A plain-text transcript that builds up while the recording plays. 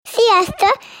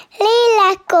Sziasztok!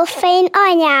 Lélek Koffein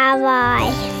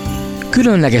anyával!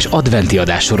 Különleges adventi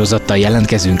adássorozattal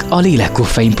jelentkezünk a Lélek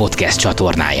Koffein Podcast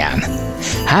csatornáján.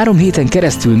 3 héten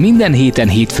keresztül minden héten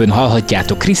hétfőn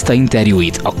hallhatjátok Kriszta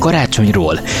interjúit a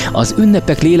karácsonyról, az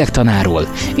ünnepek lélektanáról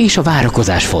és a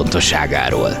várakozás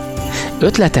fontosságáról.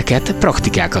 Ötleteket,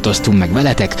 praktikákat osztunk meg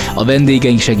veletek a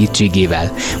vendégeink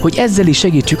segítségével, hogy ezzel is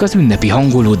segítsük az ünnepi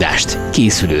hangolódást,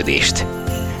 készülődést.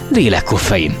 Lélek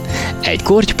Koffein. Egy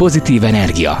korty pozitív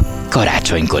energia.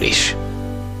 Karácsonykor is.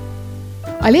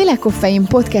 A Lélek Koffein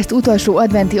Podcast utolsó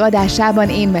adventi adásában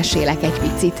én mesélek egy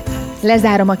picit.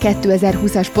 Lezárom a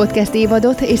 2020-as podcast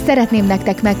évadot, és szeretném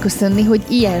nektek megköszönni, hogy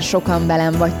ilyen sokan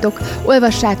velem vagytok,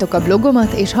 olvassátok a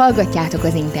blogomat, és hallgatjátok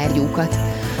az interjúkat.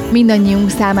 Mindannyiunk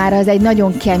számára ez egy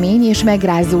nagyon kemény és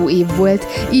megrázó év volt,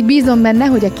 így bízom benne,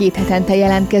 hogy a 2 hetente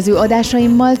jelentkező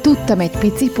adásaimmal tudtam egy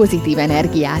pici pozitív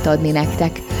energiát adni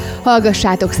nektek.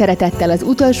 Hallgassátok szeretettel az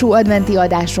utolsó adventi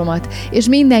adásomat, és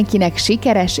mindenkinek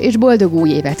sikeres és boldog új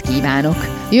évet kívánok.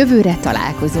 Jövőre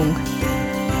találkozunk.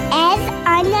 Ez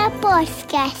Anya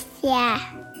podcastje.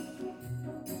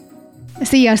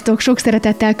 Sziasztok! Sok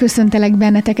szeretettel köszöntelek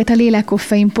benneteket a Lélek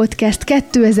Koffein Podcast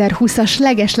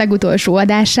 2020-as legutolsó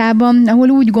adásában, ahol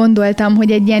úgy gondoltam,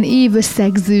 hogy egy ilyen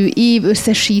évösszegző,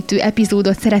 évösszesítő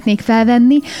epizódot szeretnék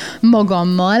felvenni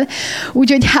magammal.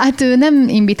 Úgyhogy nem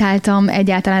invitáltam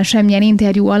egyáltalán semmilyen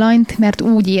interjú alanyt, mert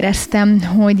úgy éreztem,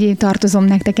 hogy tartozom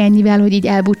nektek ennyivel, hogy így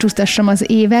elbúcsúztassam az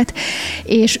évet,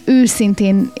 és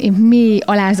őszintén mély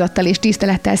alázattal és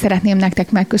tisztelettel szeretném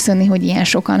nektek megköszönni, hogy ilyen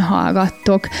sokan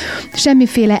hallgattok.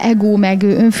 Semmiféle ego meg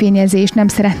önfényezést nem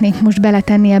szeretnék most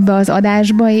beletenni ebbe az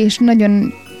adásba, és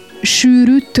nagyon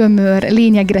sűrű, tömör,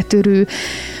 lényegre törő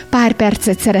pár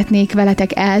percet szeretnék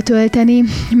veletek eltölteni,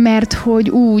 mert hogy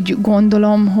úgy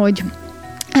gondolom, hogy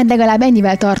legalább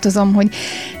ennyivel tartozom, hogy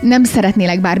nem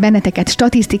szeretnélek bár benneteket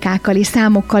statisztikákkal és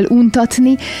számokkal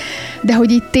untatni, de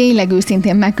hogy itt tényleg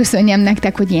őszintén megköszönjem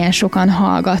nektek, hogy ilyen sokan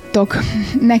hallgattok.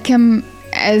 Nekem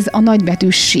ez a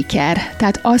nagybetűs siker.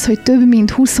 Tehát az, hogy több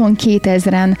mint 22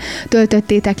 000-en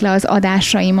töltöttétek le az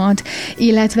adásaimat,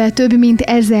 illetve több mint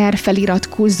 1000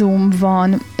 feliratkozóm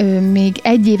van, még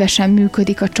 1 évesen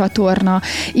működik a csatorna,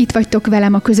 itt vagytok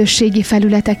velem a közösségi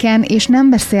felületeken, és nem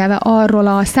beszélve arról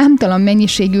a számtalan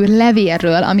mennyiségű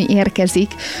levélről, ami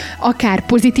érkezik, akár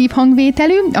pozitív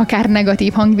hangvételű, akár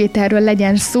negatív hangvételről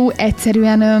legyen szó,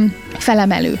 egyszerűen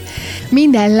felemelő.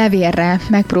 Minden levélre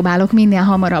megpróbálok minél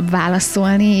hamarabb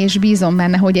válaszolni, és bízom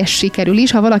benne, hogy ez sikerül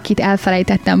is. Ha valakit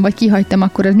elfelejtettem, vagy kihagytam,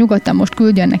 akkor az nyugodtan most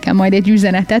küldjön nekem majd egy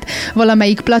üzenetet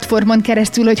valamelyik platformon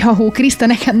keresztül, hogy Kriszta,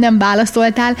 nekem nem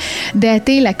válaszoltál, de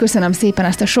tényleg köszönöm szépen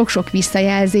azt a sok-sok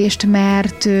visszajelzést,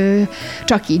 mert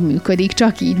csak így működik,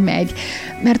 csak így megy.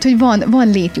 Mert hogy van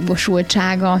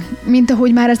létjogosultsága. Mint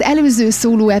ahogy már az előző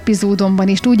szóló epizódomban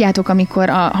is, tudjátok, amikor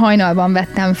a hajnalban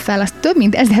vettem fel, azt több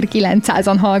mint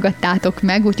 1900-an hallgattátok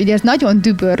meg, úgyhogy ez nagyon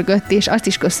dübörgött, és azt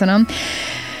is köszönöm.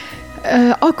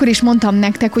 Akkor is mondtam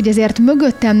nektek, hogy ezért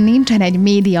mögöttem nincsen egy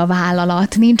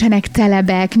médiavállalat, nincsenek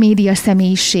celebek, média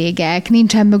személyiségek,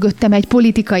 nincsen mögöttem egy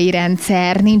politikai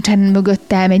rendszer, nincsen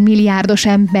mögöttem egy milliárdos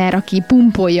ember, aki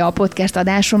pumpolja a podcast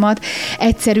adásomat.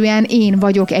 Egyszerűen én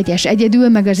vagyok egyedül,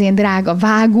 meg az én drága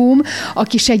vágóm,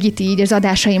 aki segíti így az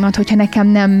adásaimat, hogyha nekem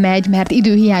nem megy, mert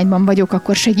időhiányban vagyok,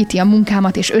 akkor segíti a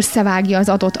munkámat, és összevágja az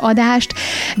adott adást,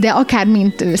 de akár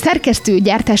mint szerkesztő,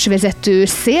 gyártásvezető,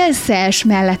 szélszes,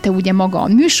 mellette ugye maga a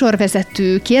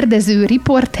műsorvezető, kérdező,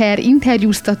 riporter,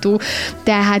 interjúztató,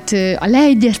 tehát a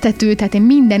leegyeztető, tehát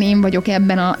én vagyok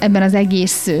ebben az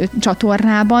egész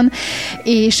csatornában,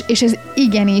 és ez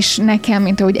igenis nekem,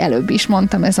 mint ahogy előbb is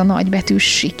mondtam, ez a nagybetűs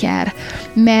siker.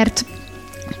 Mert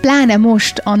pláne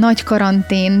most a nagy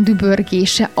karantén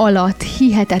dübörgése alatt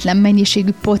hihetetlen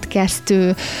mennyiségű podcast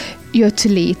jött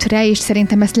létre, és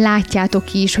szerintem ezt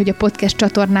látjátok is, hogy a podcast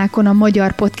csatornákon a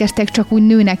magyar podcastek csak úgy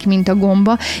nőnek, mint a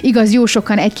gomba. Igaz, jó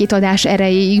sokan 1-2 adás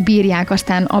erejéig bírják,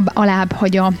 aztán alább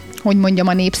hagy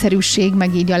a népszerűség,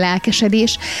 meg így a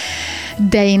lelkesedés,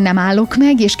 de én nem állok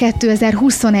meg, és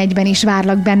 2021-ben is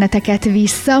várlak benneteket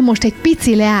vissza. Most egy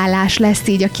pici leállás lesz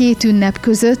így a 2 ünnep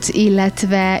között,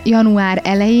 illetve január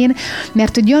elején,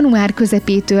 mert hogy január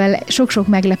közepétől sok-sok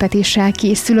meglepetéssel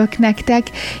készülök nektek,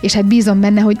 és hát bízom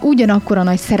benne, hogy ugyanakkor a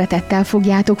nagy szeretettel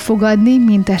fogjátok fogadni,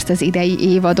 mint ezt az idei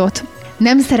évadot.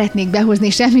 Nem szeretnék behozni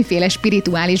semmiféle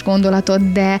spirituális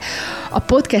gondolatot, de a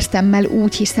podcastemmel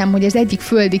úgy hiszem, hogy az egyik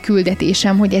földi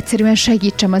küldetésem, hogy egyszerűen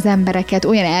segítsem az embereket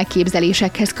olyan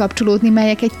elképzelésekhez kapcsolódni,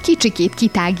 melyek egy kicsikét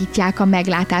kitágítják a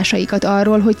meglátásaikat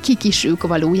arról, hogy kik is ők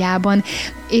valójában,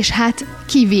 és hát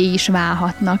kivé is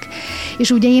válhatnak.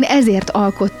 És ugye én ezért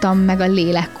alkottam meg a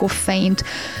Lélek Koffeint.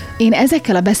 én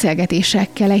ezekkel a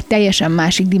beszélgetésekkel egy teljesen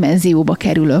másik dimenzióba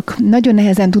kerülök. Nagyon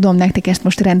nehezen tudom nektek ezt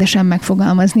most rendesen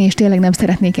megfogalmazni, és tényleg nem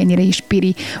szeretnék ennyire is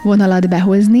piri vonalat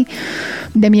behozni,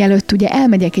 de mielőtt ugye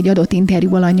elmegyek egy adott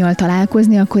interjú alannyal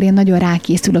találkozni, akkor én nagyon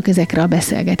rákészülök ezekre a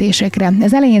beszélgetésekre.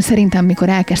 Az elején szerintem, mikor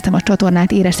elkezdtem a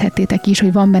csatornát, érezhettétek is,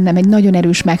 hogy van bennem egy nagyon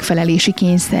erős megfelelési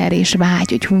kényszer és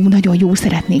vágy, hogy nagyon jó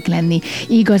szeretnék lenni,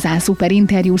 igazán szuper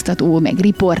interjúztató, meg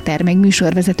riporter, meg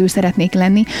műsorvezető szeretnék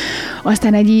lenni.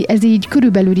 Aztán ez így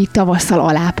körülbelül így tavasszal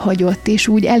alább hagyott, és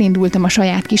úgy elindultam a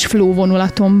saját kis flow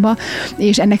vonulatomba,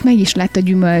 és ennek meg is lett a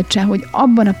gyümölcse, hogy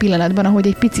abban a pillanatban, ahogy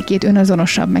egy picikét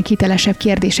önazonosabb, meg hitelesebb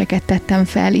kérdéseket tettem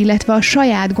fel, illetve a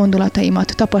saját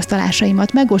gondolataimat,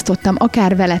 tapasztalásaimat megosztottam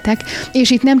akár veletek, és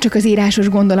itt nem csak az írásos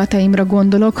gondolataimra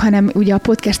gondolok, hanem ugye a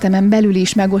podcastemen belül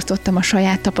is megosztottam a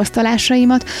saját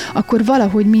tapasztalásaimat, akkor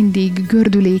valahogy mindig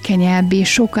gördülékenyebb és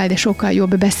sokkal, de sokkal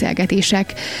jobb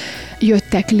beszélgetések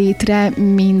jöttek létre,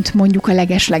 mint mondjuk a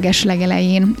leges-leges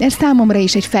legelején. Ez számomra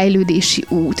is egy fejlődési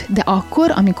út, de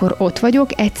akkor, amikor ott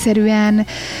vagyok, egyszerűen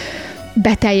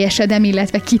beteljesedem,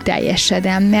 illetve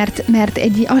kiteljesedem, mert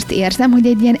azt érzem, hogy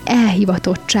egy ilyen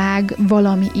elhivatottság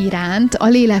valami iránt, a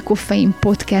Lélek Koffein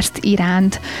Podcast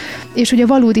iránt, és hogy a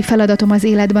valódi feladatom az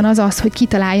életben az, hogy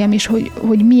kitaláljam is,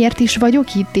 hogy miért is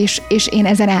vagyok itt, és én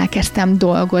ezen elkezdtem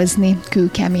dolgozni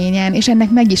kőkeményen, és ennek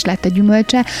meg is lett a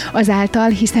gyümölcse azáltal,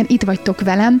 hiszen itt vagytok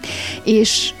velem,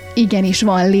 és igenis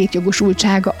van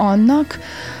létjogosultsága annak,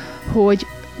 hogy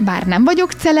bár nem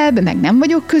vagyok celeb, meg nem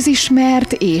vagyok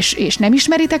közismert, és nem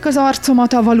ismeritek az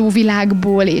arcomat a való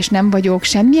világból, és nem vagyok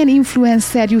semmilyen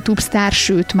influencer, YouTube sztár,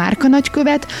 sőt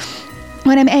márkanagykövet,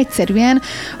 hanem egyszerűen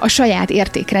a saját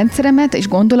értékrendszeremet és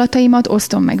gondolataimat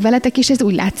osztom meg veletek, és ez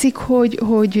úgy látszik, hogy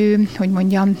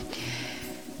mondjam,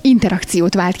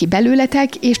 interakciót vált ki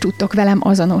belőletek, és tudtok velem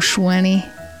azonosulni.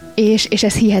 És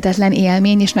ez hihetetlen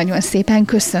élmény, és nagyon szépen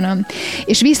köszönöm.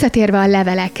 És visszatérve a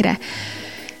levelekre,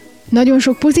 nagyon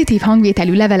sok pozitív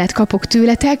hangvételű levelet kapok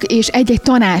tőletek, és egy-egy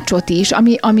tanácsot is,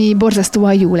 ami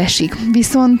borzasztóan jól esik.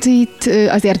 Viszont itt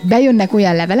azért bejönnek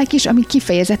olyan levelek is, amik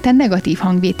kifejezetten negatív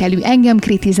hangvételű. Engem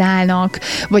kritizálnak,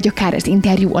 vagy akár az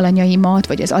interjú alanyaimat,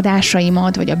 vagy az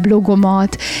adásaimat, vagy a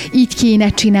blogomat. Így kéne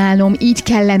csinálnom, így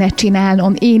kellene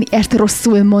csinálnom, én ezt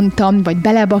rosszul mondtam, vagy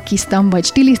belebakiztam, vagy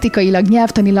stilisztikailag,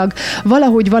 nyelvtanilag,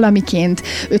 valahogy valamiként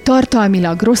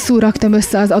tartalmilag rosszul raktam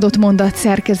össze az adott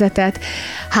mondatszerkezetet.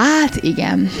 Hát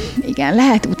igen,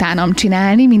 lehet utánam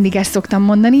csinálni, mindig ezt szoktam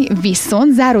mondani,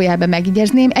 viszont zárójelben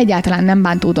megjegyezném, egyáltalán nem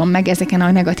bántódom meg ezeken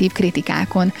a negatív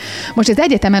kritikákon. Most az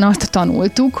egyetemen azt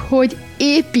tanultuk, hogy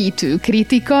építő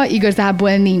kritika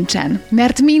igazából nincsen,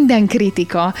 mert minden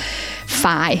kritika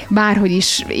fáj, bárhogy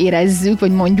is érezzük,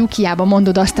 vagy mondjuk, hiába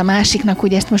mondod azt a másiknak,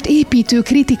 hogy ezt most építő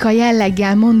kritika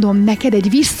jelleggel mondom neked egy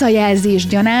visszajelzés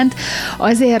gyanánt,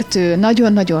 azért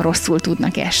nagyon-nagyon rosszul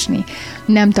tudnak esni.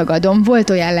 Nem tagadom, volt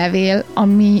olyan levél,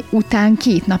 ami után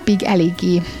 2 napig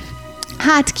eléggé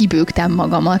kibőgtem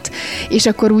magamat, és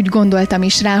akkor úgy gondoltam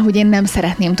is rá, hogy én nem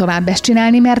szeretném tovább ezt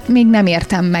csinálni, mert még nem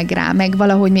értem meg rá, meg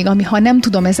valahogy még, ha nem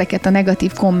tudom ezeket a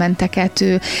negatív kommenteket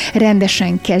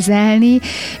rendesen kezelni,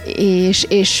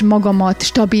 és magamat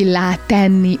stabilá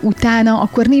tenni utána,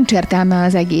 akkor nincs értelme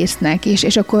az egésznek,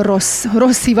 és akkor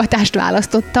rossz hivatást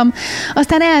választottam.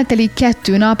 Aztán eltelik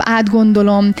 2 nap,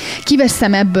 átgondolom,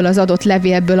 kiveszem ebből az adott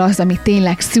levélből az, ami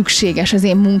tényleg szükséges az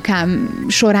én munkám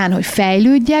során, hogy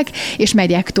fejlődjek, és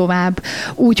megyek tovább.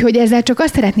 Úgyhogy ezzel csak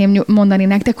azt szeretném mondani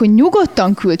nektek, hogy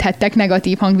nyugodtan küldhettek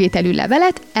negatív hangvételű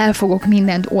levelet, el fogok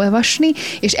mindent olvasni,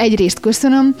 és egyrészt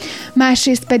köszönöm,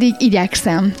 másrészt pedig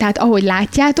igyekszem. Tehát ahogy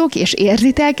látjátok és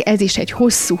érzitek, ez is egy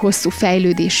hosszú-hosszú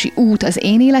fejlődési út az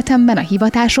én életemben, a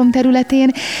hivatásom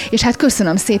területén, és hát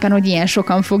köszönöm szépen, hogy ilyen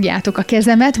sokan fogjátok a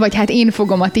kezemet, vagy hát én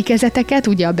fogom a ti kezeteket,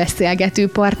 ugye a beszélgető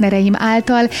partnereim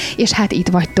által, és hát itt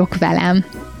vagytok velem.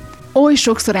 Oly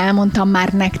sokszor elmondtam már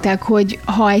nektek, hogy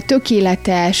ha egy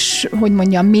tökéletes,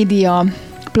 média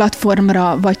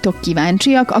platformra vagytok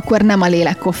kíváncsiak, akkor nem a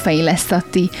Lélek Koffein lesz a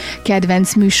ti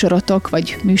kedvenc műsorotok,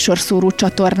 vagy műsorszóró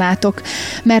csatornátok,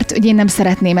 mert ugye én nem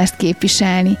szeretném ezt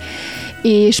képviselni.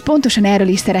 És pontosan erről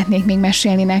is szeretnék még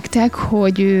mesélni nektek,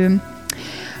 hogy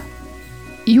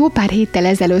jó pár héttel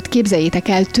ezelőtt, képzeljétek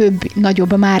el, több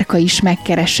nagyobb márka is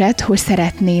megkeresett, hogy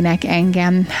szeretnének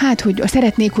engem. Hogy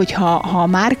szeretnék, hogyha a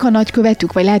márka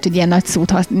nagykövetük, vagy lehet, hogy ilyen nagy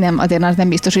szót nem, azért az nem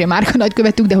biztos, hogy a márka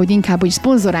nagykövetük, de hogy inkább, hogy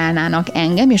szponzorálnának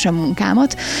engem és a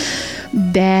munkámat.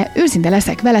 De őszinte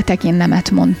leszek veletek, én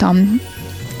nemet mondtam.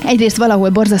 Egyrészt valahol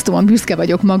borzasztóan büszke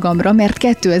vagyok magamra, mert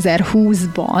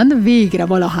 2020-ban végre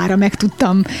valahára meg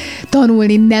tudtam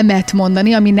tanulni nemet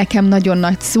mondani, ami nekem nagyon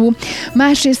nagy szó.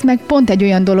 Másrészt meg pont egy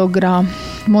olyan dologra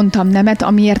mondtam nemet,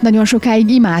 amiért nagyon sokáig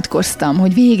imádkoztam,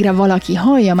 hogy végre valaki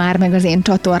hallja már meg az én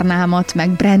csatornámat, meg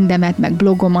brandemet, meg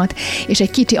blogomat, és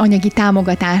egy kicsi anyagi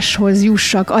támogatáshoz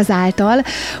jussak azáltal,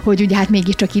 hogy ugye hát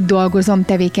mégiscsak itt dolgozom,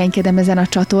 tevékenykedem ezen a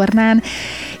csatornán,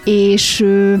 és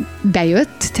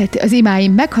bejött, tehát az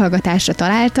imáim meghallgatásra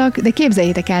találtak, de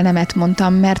képzeljétek el, nemet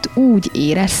mondtam, mert úgy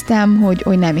éreztem,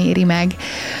 hogy nem éri meg.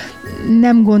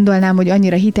 Nem gondolnám, hogy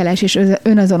annyira hiteles és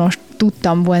önazonos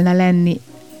tudtam volna lenni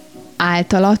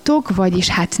általatok, vagyis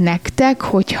hát nektek,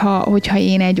 hogyha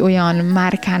én egy olyan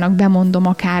márkának bemondom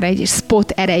akár egy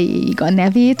spot erejéig a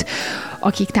nevét,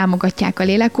 akik támogatják a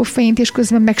Lélek Koffeint, és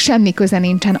közben meg semmi köze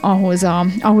nincsen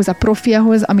ahhoz a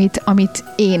profilhoz, amit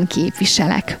én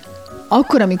képviselek.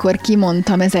 Akkor, amikor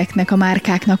kimondtam ezeknek a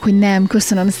márkáknak, hogy nem,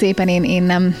 köszönöm szépen, én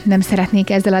nem szeretnék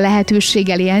ezzel a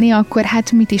lehetőséggel élni, akkor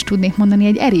hát mit is tudnék mondani,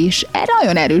 egy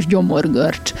nagyon erős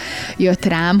gyomorgörcs jött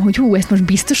rám, hogy ezt most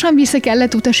biztosan vissza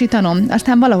kellett utasítanom.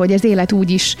 Aztán valahogy az élet úgy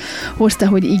is hozta,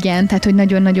 hogy igen, tehát hogy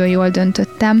nagyon-nagyon jól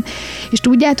döntöttem. És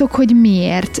tudjátok, hogy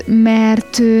miért?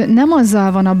 Mert nem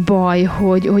azzal van a baj,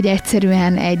 hogy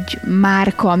egyszerűen egy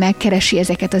márka megkeresi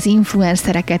ezeket az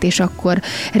influencereket, és akkor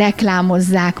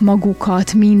reklámozzák maguk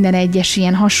minden egyes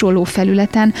ilyen hasonló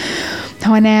felületen,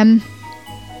 hanem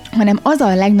az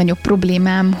a legnagyobb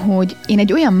problémám, hogy én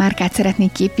egy olyan márkát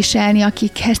szeretnék képviselni,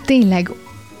 akikhez tényleg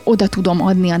oda tudom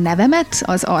adni a nevemet,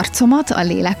 az arcomat, a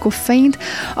Lélek Koffeint,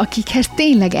 akikhez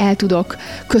tényleg el tudok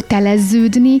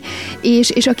köteleződni,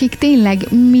 és akik tényleg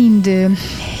mind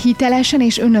hitelesen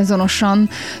és önazonosan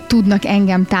tudnak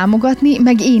engem támogatni,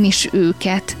 meg én is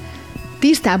őket.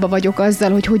 Tisztában vagyok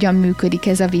azzal, hogy hogyan működik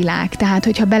ez a világ. Tehát,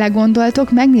 hogyha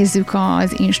belegondoltok, megnézzük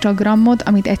az Instagramot,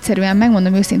 amit egyszerűen,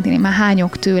 megmondom őszintén, én már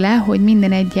hányok tőle, hogy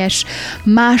minden egyes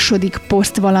második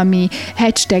poszt valami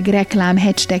hashtag reklám,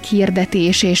 hashtag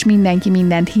hirdetés, és mindenki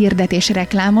mindent hirdet és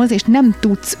reklámoz, és nem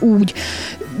tudsz úgy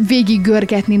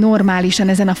végiggörgetni normálisan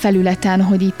ezen a felületen,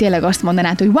 hogy így tényleg azt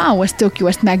mondanád, hogy wow, ez tök jó,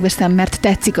 ezt megveszem, mert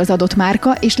tetszik az adott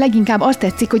márka, és leginkább azt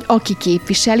tetszik, hogy aki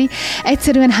képviseli,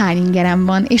 egyszerűen hány ingerem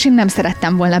van, és én nem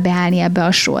szerettem volna beállni ebbe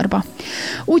a sorba.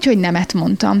 Úgyhogy nemet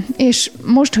mondtam, és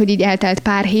most, hogy így eltelt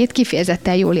pár hét,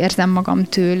 kifejezetten jól érzem magam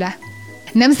tőle.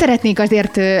 Nem szeretnék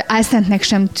azért álszentnek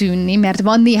sem tűnni, mert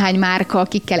van néhány márka,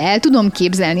 akikkel el tudom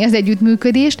képzelni az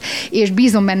együttműködést, és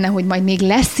bízom benne, hogy majd még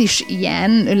lesz is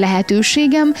ilyen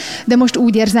lehetőségem, de most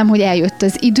úgy érzem, hogy eljött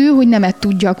az idő, hogy nemet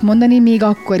tudjak mondani, még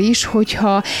akkor is,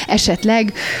 hogyha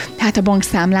esetleg a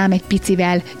bankszámlám egy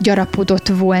picivel gyarapodott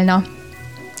volna.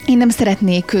 Én nem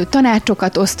szeretnék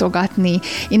tanácsokat osztogatni,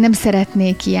 én nem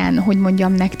szeretnék ilyen, hogy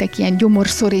mondjam nektek, ilyen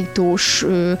gyomorszorítós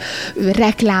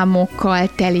reklámokkal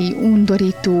teli,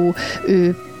 undorító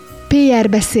PR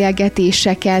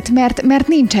beszélgetéseket, mert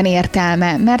nincsen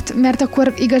értelme, mert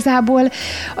akkor igazából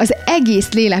az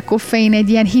egész Lélek Koffein egy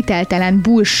ilyen hiteltelen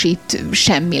bullshit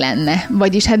semmi lenne.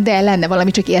 Vagyis de lenne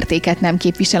valami, csak értéket nem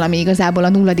képvisel, ami igazából a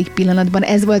 0. pillanatban.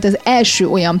 Ez volt az első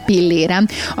olyan pillérem,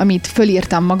 amit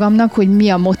fölírtam magamnak, hogy mi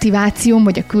a motivációm,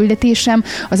 vagy a küldetésem,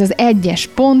 az egyes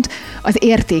pont, az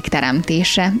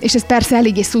értékteremtése. És ez persze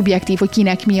eléggé szubjektív, hogy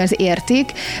kinek mi az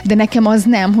érték, de nekem az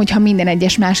nem, hogyha minden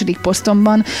egyes második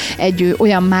posztomban egy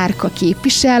olyan márka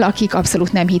képvisel, akik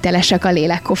abszolút nem hitelesek a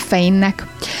Lélek Koffeinnek.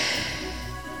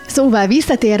 Szóval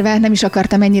visszatérve, nem is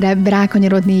akartam ennyire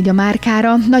rákanyarodni így a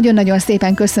márkára. Nagyon-nagyon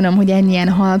szépen köszönöm, hogy ennyien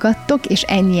hallgattok, és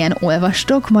ennyien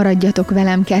olvastok. Maradjatok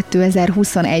velem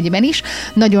 2021-ben is.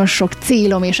 Nagyon sok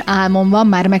célom és álmom van,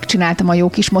 már megcsináltam a jó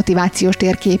kis motivációs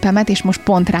térképemet, és most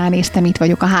pont ránéztem, itt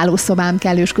vagyok a hálószobám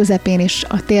kellős közepén, és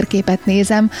a térképet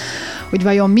nézem, hogy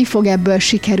vajon mi fog ebből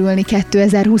sikerülni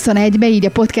 2021-ben, így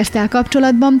a podcasttel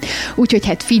kapcsolatban.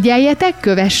 Úgyhogy figyeljetek,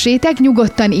 kövessétek,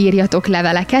 nyugodtan írjatok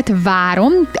leveleket,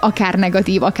 várom, akár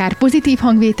negatív, akár pozitív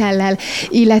hangvétellel,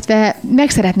 illetve meg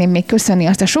szeretném még köszönni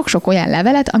azt a sok-sok olyan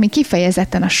levelet, ami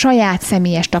kifejezetten a saját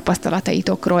személyes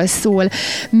tapasztalataitokról szól,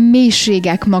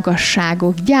 mélységek,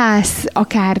 magasságok, gyász,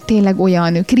 akár tényleg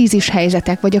olyan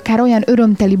krízishelyzetek, vagy akár olyan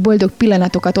örömteli, boldog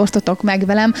pillanatokat osztotok meg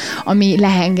velem, ami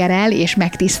lehengerel és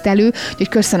megtisztelő, úgyhogy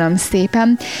köszönöm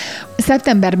szépen.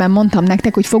 Szeptemberben mondtam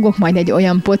nektek, hogy fogok majd egy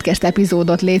olyan podcast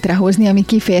epizódot létrehozni, ami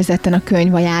kifejezetten a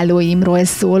könyvajánlóimról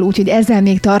szól, úgyhogy ezzel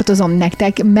még tartozom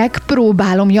nektek,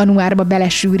 megpróbálom januárba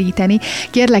belesűríteni.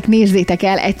 Kérlek, nézzétek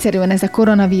el, egyszerűen ez a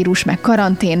koronavírus, meg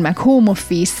karantén, meg home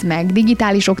office, meg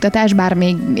digitális oktatás, bár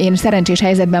még én szerencsés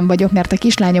helyzetben vagyok, mert a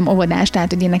kislányom óvodás,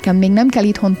 tehát hogy én nekem még nem kell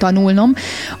itthon tanulnom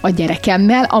a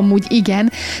gyerekemmel, amúgy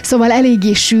igen. Szóval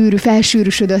eléggé sűrű,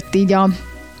 felsűrűsödött így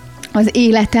az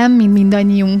életem, mint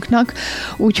mindannyiunknak,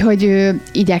 úgyhogy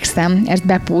igyekszem ezt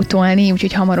bepótolni,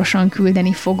 úgyhogy hamarosan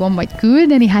küldeni fogom,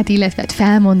 illetve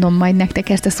felmondom majd nektek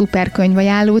ezt a szuper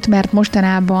könyvajánlót, mert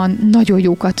mostanában nagyon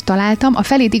jókat találtam. A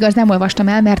felét igaz nem olvastam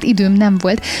el, mert időm nem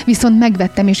volt, viszont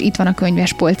megvettem, és itt van a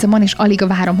könyves polcomon, és alig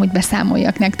várom, hogy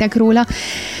beszámoljak nektek róla.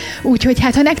 Úgyhogy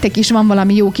hát, ha nektek is van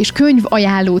valami jó kis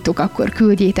könyvajánlótok, akkor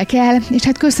küldjétek el, és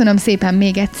hát köszönöm szépen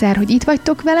még egyszer, hogy itt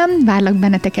vagytok velem, várlak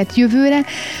benneteket jövőre.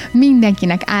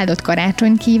 Mindenkinek áldott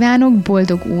karácsonyt kívánok,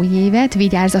 boldog új évet,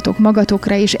 vigyázzatok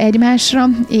magatokra és egymásra,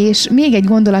 és még egy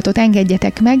gondolatot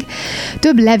engedjetek meg.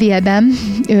 Több levélben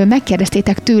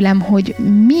megkérdeztétek tőlem, hogy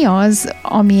mi az,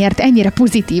 amiért ennyire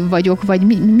pozitív vagyok, vagy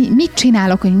mit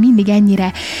csinálok, hogy mindig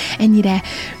ennyire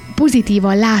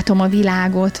pozitívan látom a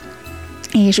világot,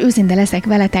 és őszinte leszek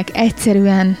veletek,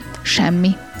 egyszerűen semmi.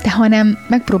 Hanem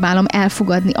megpróbálom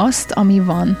elfogadni azt, ami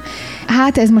van.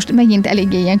 Hát ez most megint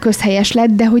eléggé ilyen közhelyes lett,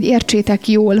 de hogy értsétek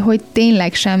jól, hogy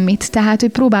tényleg semmit. Tehát, hogy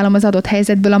próbálom az adott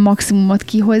helyzetből a maximumot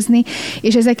kihozni,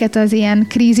 és ezeket az ilyen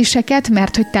kríziseket,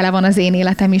 mert hogy tele van az én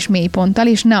életem is mélyponttal,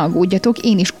 és ne aggódjatok,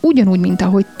 én is ugyanúgy, mint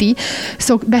ahogy ti,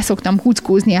 beszoktam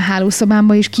kuckózni a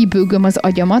hálószobámba, és kibőgöm az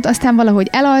agyamat, aztán valahogy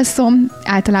elalszom,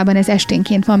 általában ez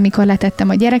esténként van, mikor letettem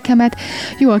a gyerekemet,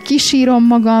 jól kisírom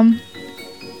magam,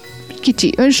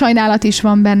 kicsi önsajnálat is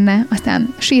van benne,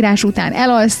 aztán sírás után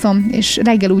elalszom, és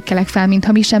reggel úgy kelek fel,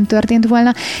 mintha mi sem történt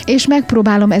volna, és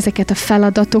megpróbálom ezeket a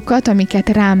feladatokat, amiket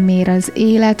rám mér az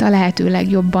élet, a lehető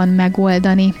legjobban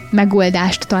megoldani,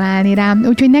 megoldást találni rám.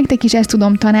 Úgyhogy nektek is ezt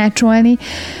tudom tanácsolni.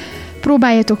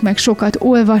 Próbáljatok meg sokat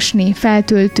olvasni,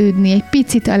 feltöltődni, egy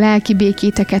picit a lelki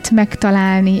békéteket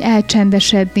megtalálni,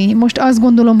 elcsendesedni. Most azt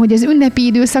gondolom, hogy az ünnepi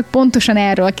időszak pontosan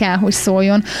erről kell, hogy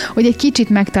szóljon, hogy egy kicsit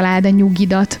megtaláld a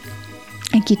nyugidat,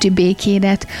 egy kicsi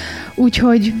békédet.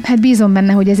 Úgyhogy hát bízom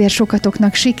benne, hogy ezért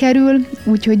sokatoknak sikerül,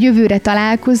 úgyhogy jövőre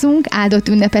találkozunk, áldott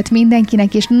ünnepet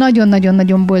mindenkinek, és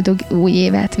nagyon-nagyon-nagyon boldog új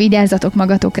évet. Vigyázzatok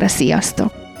magatokra,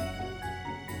 sziasztok!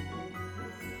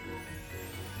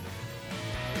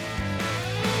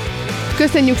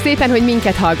 Köszönjük szépen, hogy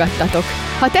minket hallgattatok!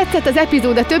 Ha tetszett az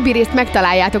epizód, a többi részt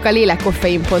megtaláljátok a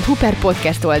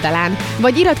lélekkoffein.hu/podcast oldalán,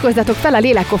 vagy iratkozzatok fel a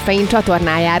Lélek Koffein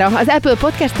csatornájára az Apple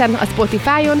Podcasten, a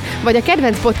Spotify-on, vagy a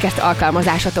kedvenc podcast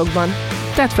alkalmazásatokban.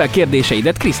 Tedd fel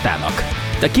kérdéseidet Krisztának.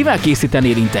 Te kivel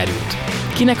készítenél interjút?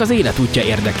 Kinek az életútja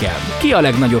érdekel? Ki a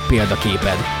legnagyobb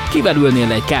példaképed? Kivel ülnél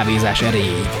le egy kávézás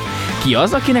erejéig? Ki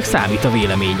az, akinek számít a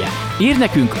véleménye? Írd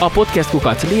nekünk a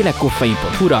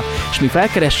podcast@lélekkoffein.hu-ra, és mi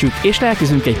felkeressük és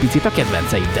lelkizünk egy picit a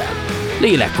kedvenceiddel.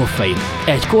 Lélek Koffein.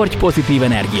 Egy korty pozitív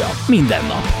energia. Minden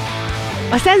nap.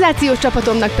 A szenzációs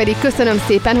csapatomnak pedig köszönöm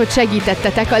szépen, hogy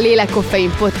segítettetek a Lélek Koffein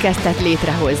Podcastet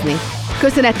létrehozni.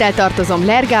 Köszönettel tartozom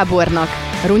Ler Gábornak,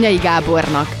 Runyai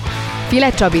Gábornak,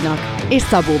 File Csabinak és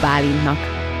Szabó Bálintnak.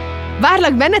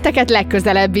 Várlak benneteket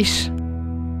legközelebb is!